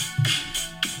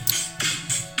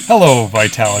Hello,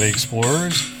 Vitality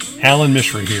Explorers. Alan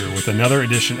Mishra here with another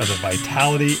edition of the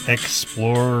Vitality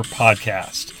Explorer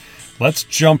podcast. Let's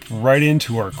jump right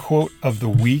into our quote of the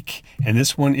week, and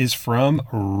this one is from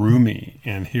Rumi,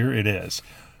 and here it is.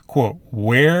 Quote,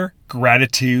 "Wear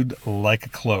gratitude like a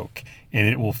cloak, and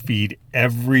it will feed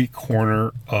every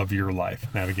corner of your life."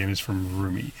 That again is from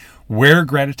Rumi. Wear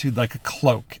gratitude like a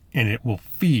cloak, and it will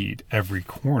feed every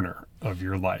corner of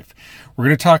your life. We're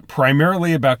going to talk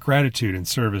primarily about gratitude and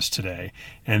service today,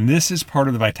 and this is part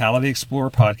of the Vitality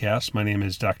Explorer podcast. My name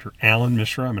is Dr. Alan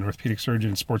Mishra. I'm an orthopedic surgeon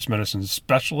and sports medicine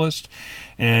specialist,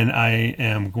 and I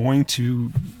am going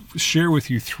to share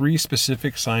with you three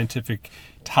specific scientific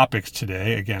topics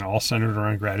today, again, all centered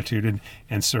around gratitude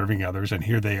and serving others, and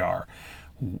here they are.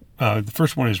 The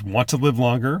first one is want to live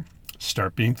longer.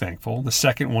 Start being thankful. The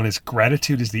second one is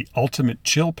gratitude is the ultimate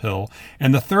chill pill.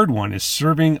 And the third one is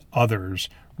serving others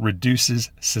reduces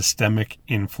systemic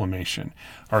inflammation.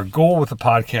 Our goal with the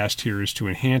podcast here is to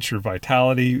enhance your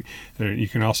vitality. You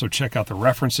can also check out the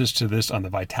references to this on the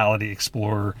Vitality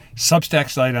Explorer Substack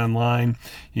site online.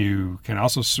 You can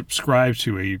also subscribe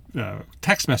to a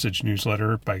text message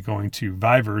newsletter by going to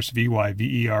Vyverse,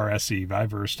 Vyverse,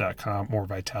 Vyverse.com or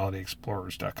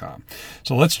VitalityExplorers.com.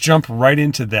 So let's jump right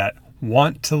into that.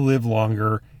 Want to live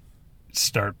longer,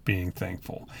 start being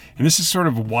thankful. And this is sort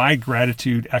of why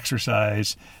gratitude,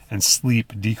 exercise, and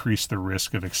sleep decrease the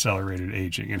risk of accelerated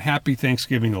aging. And happy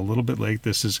Thanksgiving, a little bit late.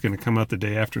 This is going to come out the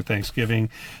day after Thanksgiving.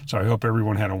 So I hope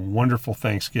everyone had a wonderful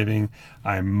Thanksgiving.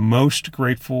 I'm most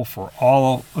grateful for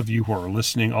all of you who are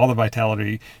listening, all the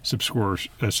Vitality subscribers,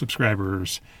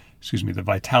 the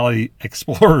Vitality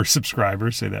Explorer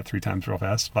subscribers, say that 3 times real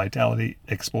fast, Vitality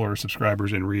Explorer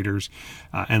subscribers and readers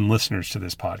and listeners to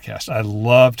this podcast. I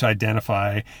love to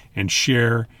identify and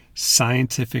share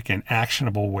scientific and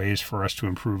actionable ways for us to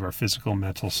improve our physical,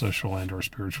 mental, social, and or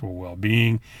spiritual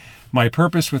well-being. My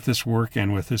purpose with this work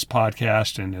and with this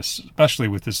podcast, and especially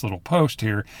with this little post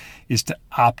here, is to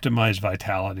optimize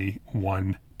vitality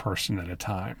one person at a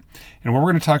time. And what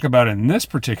we're going to talk about in this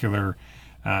particular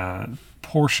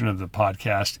portion of the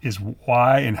podcast is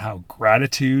why and how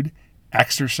gratitude,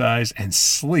 exercise, and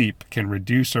sleep can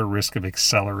reduce our risk of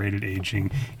accelerated aging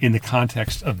in the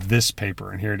context of this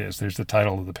paper. And here it is. There's the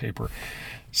title of the paper.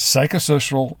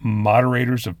 Psychosocial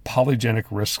Moderators of Polygenic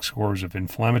Risk Scores of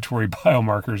Inflammatory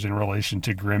Biomarkers in Relation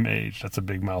to Grim Age. That's a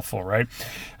big mouthful, right?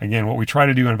 Again, what we try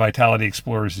to do in Vitality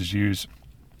Explorers is use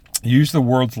the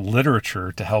world's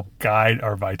literature to help guide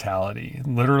our vitality.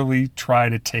 Literally try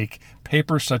to take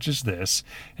papers such as this,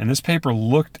 and this paper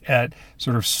looked at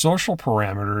sort of social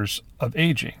parameters of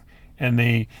aging. And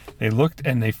they looked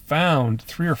and they found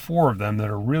 3 or 4 of them that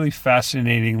are really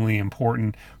fascinatingly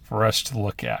important for us to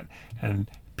look at. And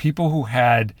people who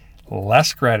had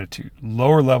less gratitude,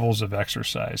 lower levels of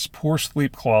exercise, poor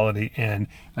sleep quality, and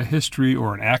a history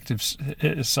or an active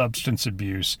substance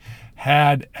abuse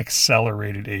had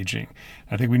accelerated aging.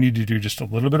 I think we need to do just a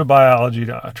little bit of biology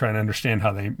to try and understand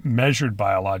how they measured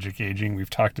biologic aging. We've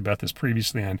talked about this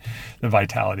previously on the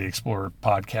Vitality Explorer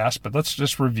podcast, but let's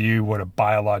just review what a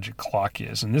biologic clock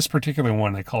is. And this particular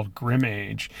one they called Grim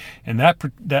Age. And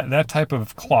that type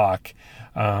of clock,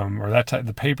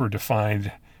 the paper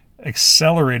defined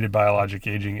accelerated biologic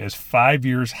aging is 5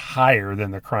 years higher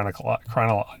than the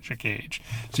chronologic age.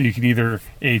 So you can either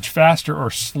age faster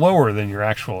or slower than your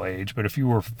actual age, but if you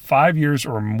were 5 years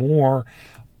or more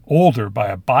older by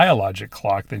a biologic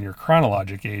clock than your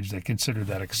chronologic age, they consider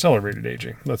that accelerated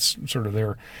aging. That's sort of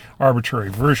their arbitrary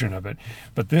version of it.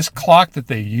 But this clock that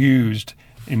they used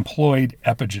employed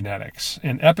epigenetics.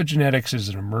 And epigenetics is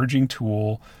an emerging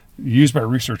tool used by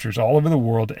researchers all over the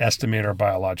world to estimate our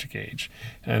biologic age.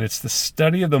 And it's the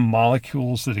study of the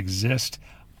molecules that exist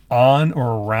on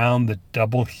or around the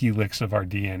double helix of our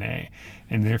DNA.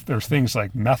 And there's things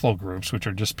like methyl groups, which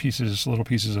are just little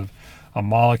pieces of a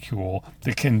molecule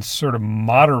that can sort of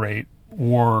moderate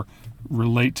or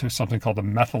relate to something called the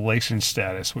methylation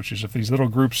status, which is if these little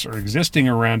groups are existing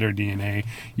around our DNA,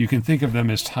 you can think of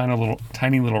them as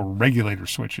tiny little regulator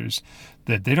switches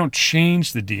that they don't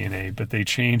change the DNA, but they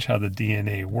change how the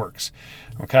DNA works.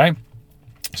 Okay?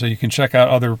 So you can check out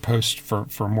other posts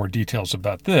for more details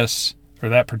about this or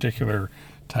that particular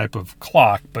type of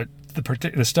clock, but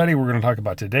the study we're going to talk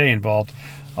about today involved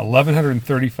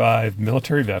 1,135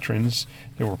 military veterans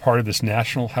that were part of this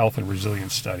National Health and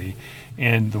Resilience Study.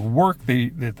 And the work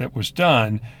that was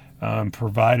done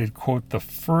provided, quote, the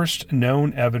first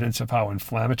known evidence of how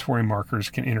inflammatory markers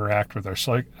can interact with our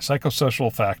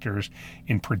psychosocial factors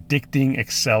in predicting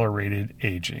accelerated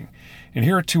aging. And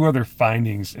here are two other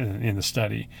findings in the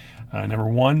study. Number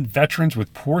one, veterans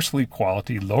with poor sleep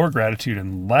quality, lower gratitude,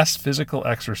 and less physical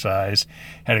exercise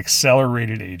had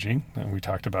accelerated aging. And we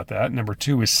talked about that. Number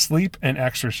two is sleep and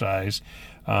exercise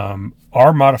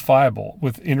are modifiable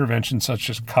with interventions such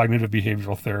as cognitive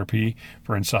behavioral therapy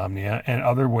for insomnia and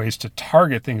other ways to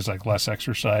target things like less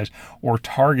exercise or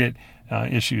target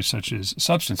issues such as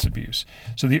substance abuse.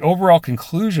 So the overall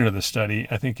conclusion of the study,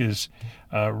 I think, is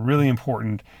really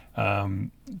important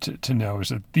to know, is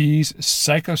that these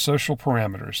psychosocial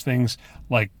parameters, things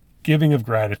like giving of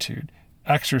gratitude,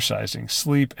 exercising,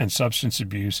 sleep, and substance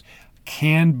abuse,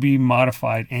 can be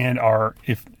modified and are,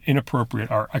 if inappropriate,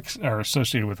 are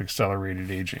associated with accelerated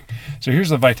aging. So here's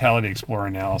the Vitality Explorer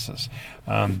analysis.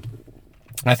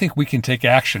 I think we can take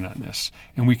action on this,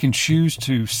 and we can choose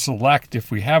to select, if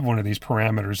we have one of these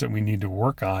parameters that we need to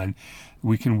work on,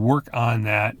 we can work on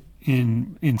that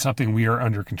in something we are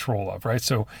under control of, right?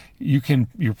 So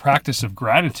your practice of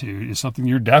gratitude is something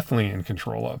you're definitely in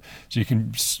control of. So you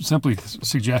can simply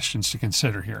suggestions to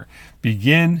consider here.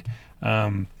 Begin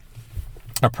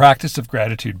a practice of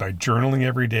gratitude by journaling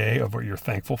every day of what you're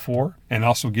thankful for, and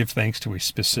also give thanks to a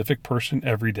specific person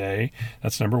every day.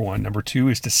 That's number one. Number two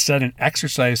is to set an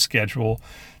exercise schedule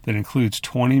that includes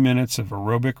 20 minutes of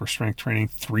aerobic or strength training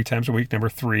 3 times a week. Number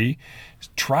three is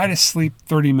try to sleep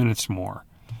 30 minutes more.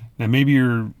 Now, maybe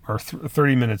you're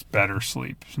 30 minutes better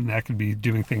sleep. And that could be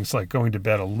doing things like going to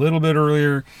bed a little bit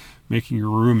earlier, making your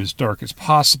room as dark as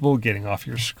possible, getting off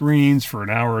your screens for an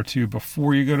hour or two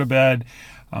before you go to bed.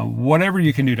 Whatever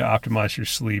you can do to optimize your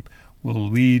sleep will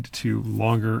lead to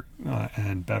longer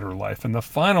and better life. And the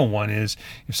final one is,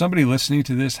 if somebody listening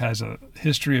to this has a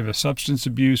history of a substance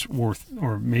abuse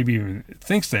or maybe even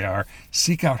thinks they are,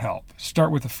 seek out help.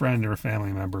 Start with a friend or a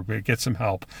family member, but get some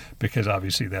help, because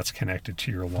obviously that's connected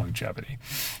to your longevity.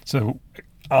 So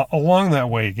along that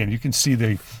way, again, you can see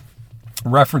the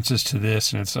references to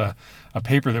this, and it's a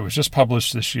paper that was just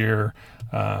published this year,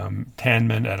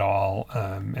 Tanman et al.,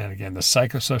 and again, the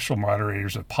psychosocial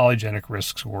moderators of polygenic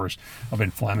risk scores of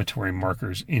inflammatory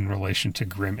markers in relation to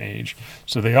grim age.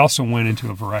 So they also went into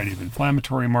a variety of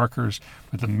inflammatory markers,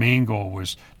 but the main goal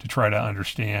was to try to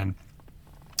understand,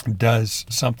 does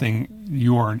something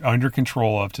you are under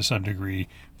control of to some degree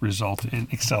result in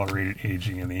accelerated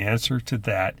aging? And the answer to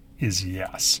that is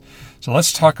yes. So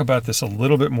let's talk about this a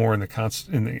little bit more in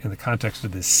the context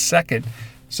of this second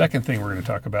thing we're going to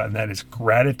talk about, and that is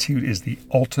gratitude is the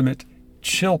ultimate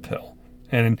chill pill.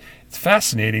 And it's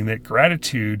fascinating that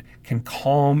gratitude can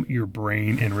calm your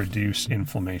brain and reduce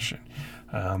inflammation.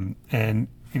 And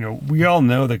we all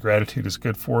know that gratitude is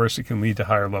good for us. It can lead to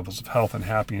higher levels of health and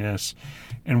happiness.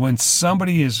 And when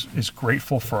somebody is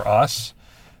grateful for us,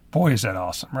 boy, is that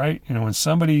awesome, right? When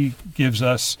somebody gives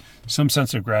us some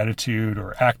sense of gratitude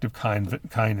or act of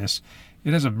kindness,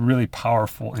 it has a really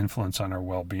powerful influence on our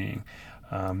well-being.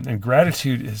 And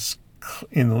gratitude is,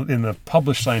 in the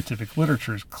published scientific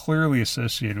literature, is clearly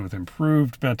associated with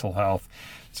improved mental health.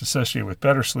 It's associated with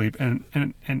better sleep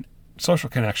and social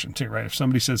connection too, right? If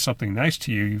somebody says something nice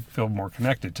to you, you feel more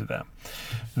connected to them.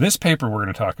 This paper we're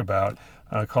going to talk about,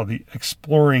 called the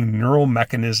Exploring Neural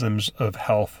Mechanisms of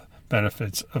Health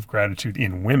Benefits of Gratitude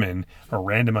in Women, a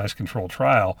randomized controlled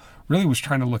trial, really was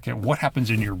trying to look at what happens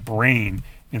in your brain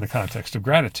in the context of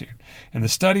gratitude. And the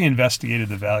study investigated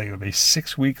the value of a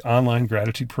 6-week online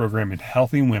gratitude program in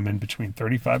healthy women between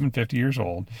 35 and 50 years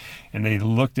old. And they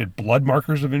looked at blood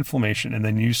markers of inflammation and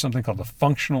then used something called the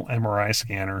functional MRI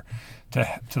scanner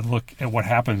to look at what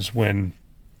happens when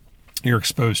you're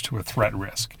exposed to a threat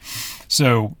risk.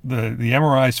 So the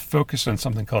MRIs focus on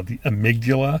something called the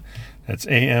amygdala. That's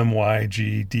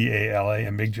amygdala,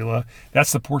 amygdala.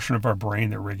 That's the portion of our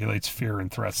brain that regulates fear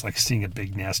and threats, like seeing a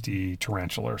big nasty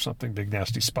tarantula or something, big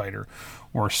nasty spider,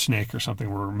 or a snake or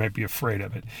something where we might be afraid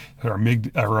of it. Our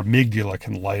amygdala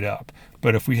can light up.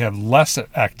 But if we have less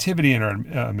activity in our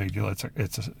amygdala,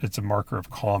 it's a marker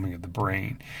of calming of the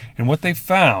brain. And what they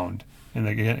found, and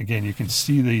again you can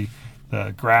see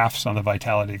the graphs on the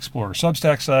Vitality Explorer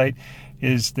Substack site,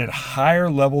 is that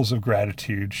higher levels of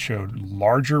gratitude showed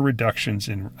larger reductions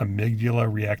in amygdala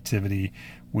reactivity,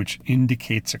 which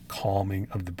indicates a calming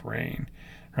of the brain,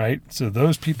 right? So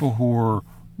those people who were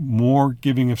more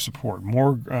giving of support,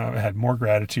 had more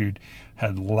gratitude,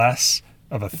 had less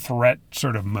of a threat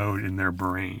sort of mode in their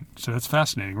brain. So that's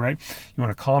fascinating, right? You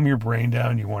want to calm your brain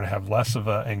down. You want to have less of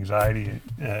an anxiety,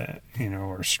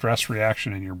 or stress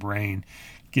reaction in your brain.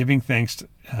 giving thanks to,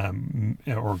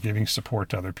 or giving support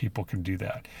to other people can do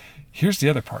that. Here's the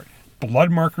other part.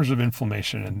 Blood markers of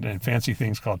inflammation and fancy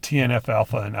things called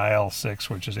TNF-alpha and IL-6,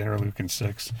 which is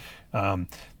interleukin-6.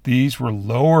 These were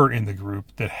lower in the group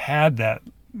that had that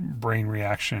brain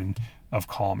reaction of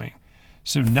calming.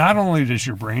 So not only does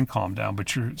your brain calm down,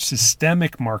 but your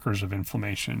systemic markers of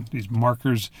inflammation, these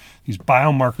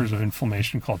biomarkers of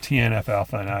inflammation called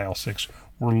TNF-alpha and IL-6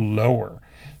 were lower.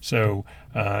 So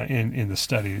in the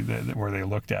study where they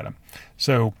looked at them.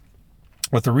 So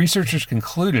what the researchers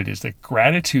concluded is that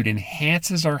gratitude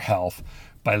enhances our health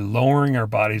by lowering our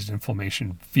body's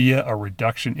inflammation via a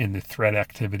reduction in the threat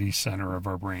activity center of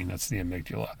our brain. That's the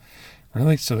amygdala.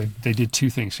 Really? So they did two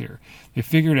things here. They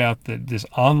figured out that this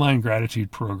online gratitude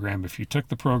program, if you took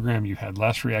the program, you had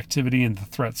less reactivity in the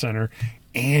threat center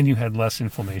and you had less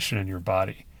inflammation in your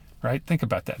body, right? Think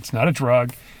about that. It's not a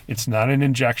drug. It's not an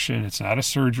injection. It's not a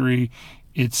surgery.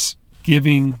 It's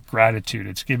giving gratitude.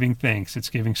 It's giving thanks.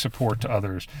 It's giving support to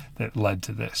others that led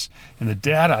to this. And the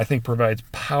data, I think, provides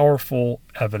powerful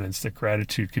evidence that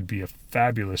gratitude could be a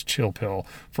fabulous chill pill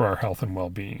for our health and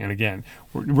well-being. And again,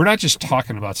 we're not just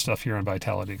talking about stuff here on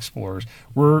Vitality Explorers.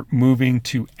 We're moving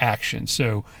to action.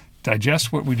 So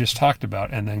digest what we just talked about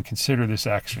and then consider this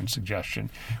action suggestion.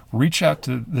 Reach out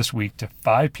this week to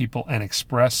 5 people and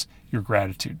express your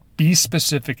gratitude. Be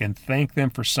specific and thank them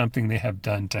for something they have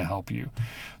done to help you.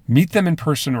 Meet them in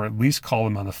person or at least call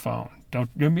them on the phone.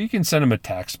 You can send them a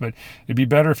text, but it'd be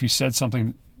better if you said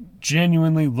something,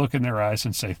 genuinely look in their eyes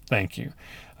and say thank you.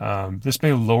 This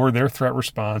may lower their threat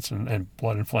response and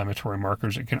blood inflammatory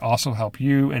markers. It can also help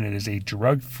you, and it is a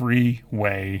drug-free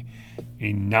way,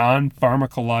 a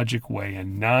non-pharmacologic way, a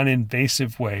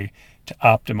non-invasive way to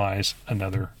optimize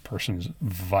another person's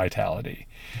vitality.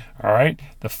 All right.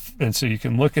 And so you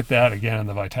can look at that again on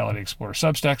the Vitality Explorer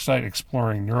Substack site,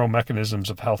 exploring neuromechanisms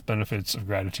of health benefits of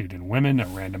gratitude in women, a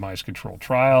randomized controlled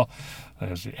trial.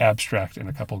 There's the abstract and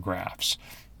a couple graphs.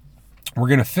 We're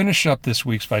going to finish up this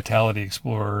week's Vitality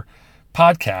Explorer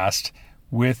podcast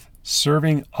with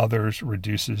serving others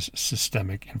reduces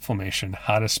systemic inflammation,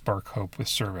 how to spark hope with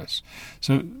service.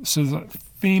 So the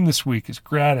theme this week is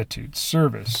gratitude,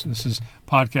 service. This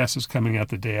podcast is coming out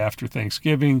the day after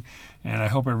Thanksgiving, and I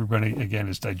hope everybody, again,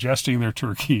 is digesting their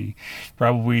turkey,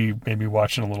 probably maybe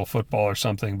watching a little football or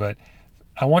something, but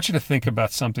I want you to think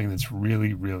about something that's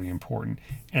really, really important,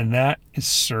 and that is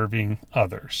serving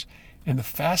others. And the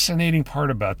fascinating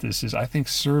part about this is I think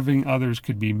serving others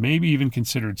could be maybe even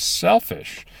considered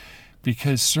selfish,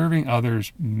 because serving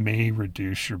others may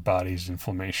reduce your body's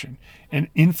inflammation. And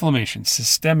inflammation,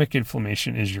 systemic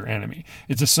inflammation, is your enemy.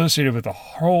 It's associated with a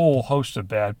whole host of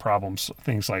bad problems,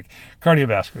 things like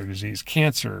cardiovascular disease,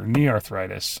 cancer, knee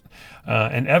arthritis.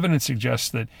 And evidence suggests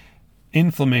that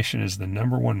inflammation is the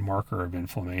number one marker of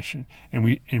inflammation. And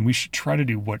we should try to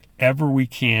do whatever we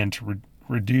can to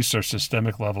reduce our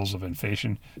systemic levels of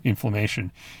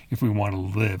inflammation if we want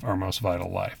to live our most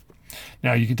vital life.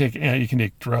 Now, you can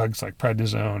take drugs like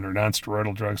prednisone or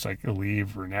nonsteroidal drugs like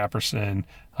Aleve or naproxen,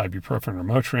 ibuprofen or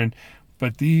Motrin,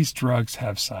 but these drugs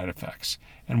have side effects.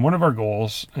 And one of our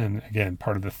goals, and again,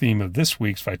 part of the theme of this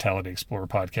week's Vitality Explorer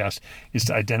podcast, is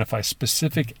to identify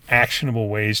specific actionable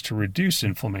ways to reduce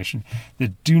inflammation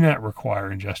that do not require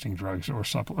ingesting drugs or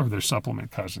their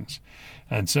supplement cousins.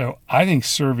 And so I think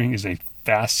serving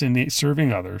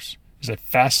others is a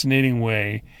fascinating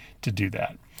way to do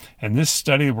that. And this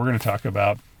study that we're going to talk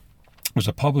about was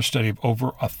a published study of over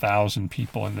 1,000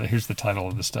 people. And here's the title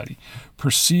of the study: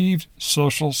 Perceived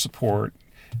Social Support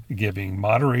Giving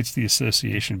Moderates the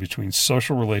Association Between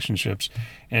Social Relationships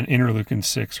and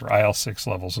Interleukin-6 or IL-6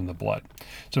 levels in the blood.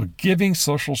 So giving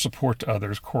social support to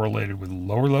others correlated with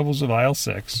lower levels of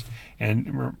IL-6.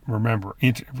 And remember,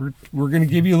 we're going to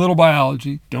give you a little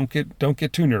biology. Don't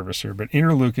get too nervous here. But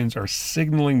interleukins are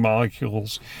signaling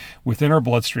molecules within our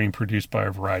bloodstream produced by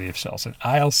a variety of cells. And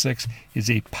IL-6 is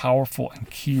a powerful and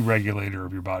key regulator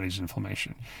of your body's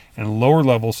inflammation. And lower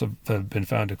levels have been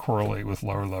found to correlate with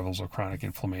lower levels of chronic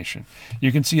inflammation.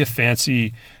 You can see a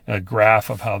fancy graph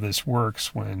of how this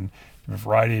works when a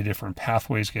variety of different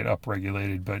pathways get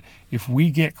upregulated. But if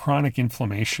we get chronic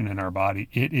inflammation in our body,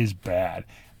 it is bad.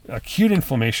 Acute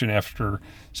inflammation after,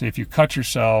 say, if you cut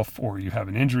yourself or you have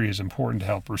an injury, is important to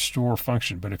help restore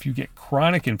function. But if you get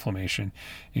chronic inflammation,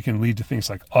 it can lead to things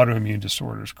like autoimmune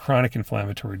disorders, chronic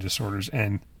inflammatory disorders,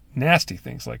 and nasty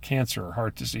things like cancer or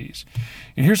heart disease.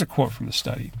 And here's a quote from the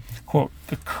study. Quote,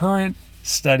 "The current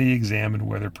study examined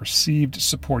whether perceived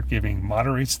support giving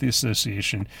moderates the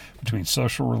association between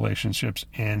social relationships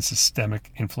and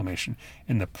systemic inflammation,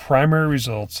 and the primary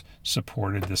results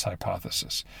supported this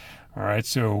hypothesis." All right,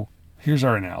 so here's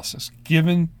our analysis.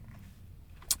 Given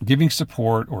giving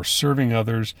support or serving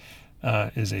others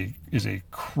is a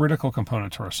critical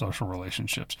component to our social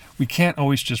relationships. We can't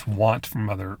always just want from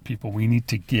other people. We need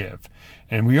to give,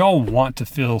 and we all want to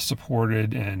feel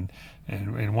supported and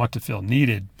want to feel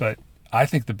needed. But I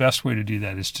think the best way to do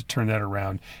that is to turn that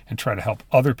around and try to help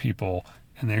other people,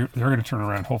 and they're going to turn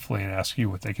around hopefully and ask you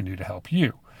what they can do to help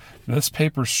you. This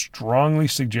paper strongly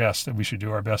suggests that we should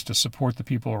do our best to support the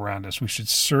people around us. We should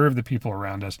serve the people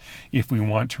around us if we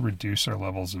want to reduce our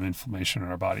levels of inflammation in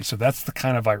our body. So that's the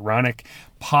kind of ironic,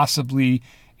 possibly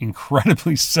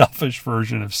incredibly selfish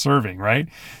version of serving, right?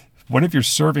 What if you're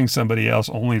serving somebody else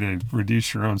only to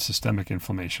reduce your own systemic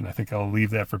inflammation? I think I'll leave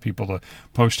that for people to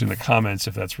post in the comments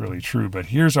if that's really true. But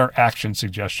here's our action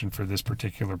suggestion for this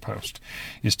particular post,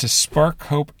 is to spark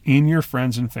hope in your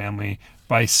friends and family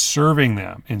by serving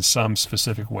them in some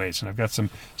specific ways. And I've got some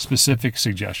specific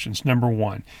suggestions. Number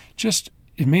one,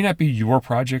 it may not be your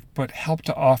project, but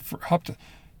offer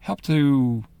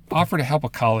to help a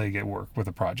colleague at work with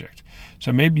a project.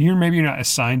 So maybe you're not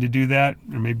assigned to do that,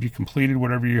 or maybe you completed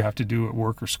whatever you have to do at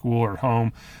work or school or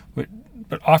home, but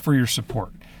offer your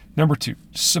support. Number two,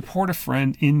 support a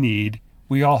friend in need.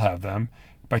 We all have them,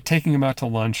 by taking them out to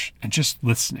lunch and just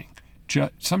listening.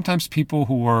 Sometimes people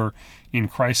who are in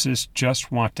crisis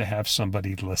just want to have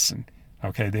somebody listen.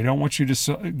 Okay, they don't want you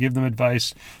to give them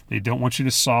advice. They don't want you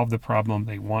to solve the problem.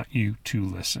 They want you to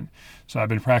listen. So I've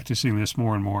been practicing this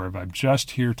more and more. I'm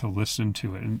just here to listen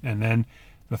to it. And then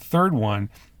the third one,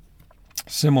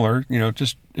 similar,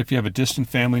 just if you have a distant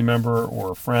family member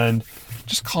or a friend,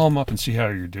 just call them up and see how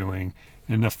you're doing.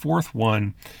 And the fourth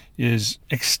one is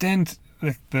extend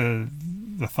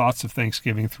the thoughts of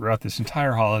Thanksgiving throughout this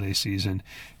entire holiday season,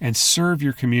 and serve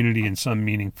your community in some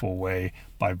meaningful way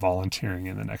by volunteering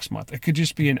in the next month. It could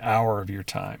just be an hour of your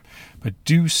time, but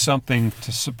do something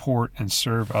to support and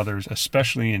serve others,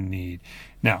 especially in need.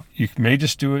 Now, you may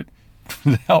just do it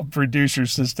to help reduce your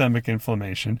systemic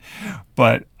inflammation,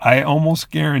 but I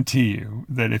almost guarantee you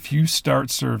that if you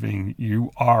start serving,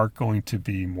 you are going to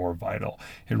be more vital.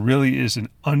 It really is an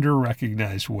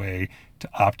under-recognized way to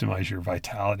optimize your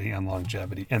vitality and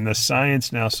longevity. And the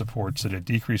science now supports that it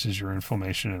decreases your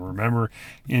inflammation. And remember,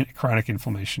 chronic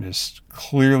inflammation is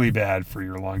clearly bad for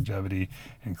your longevity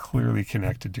and clearly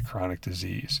connected to chronic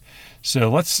disease.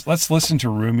 So let's listen to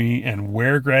Rumi and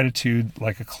wear gratitude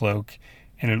like a cloak,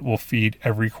 and it will feed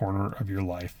every corner of your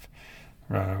life.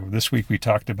 This week we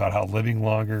talked about how living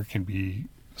longer can be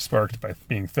sparked by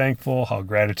being thankful, how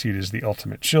gratitude is the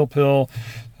ultimate chill pill,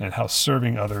 and how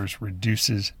serving others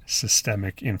reduces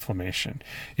systemic inflammation.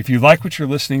 If you like what you're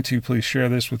listening to, please share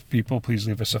this with people. Please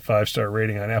leave us a 5-star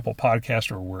rating on Apple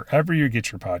Podcasts or wherever you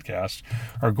get your podcasts.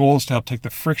 Our goal is to help take the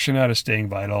friction out of staying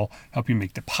vital, help you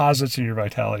make deposits in your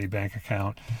Vitality Bank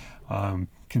account.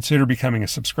 Consider becoming a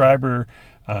subscriber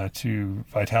to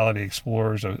Vitality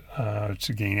Explorers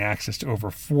to gain access to over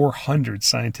 400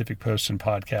 scientific posts and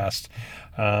podcasts.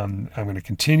 I'm going to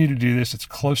continue to do this. It's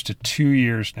close to 2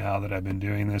 years now that I've been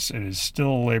doing this. It is still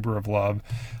a labor of love.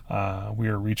 We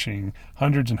are reaching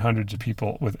hundreds and hundreds of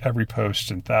people with every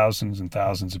post, and thousands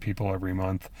of people every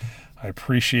month. I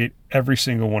appreciate every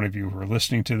single one of you who are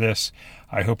listening to this.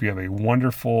 I hope you have a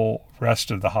wonderful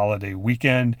rest of the holiday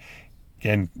weekend.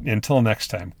 And until next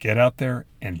time, get out there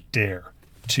and dare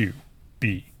to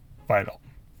be vital.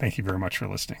 Thank you very much for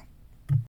listening.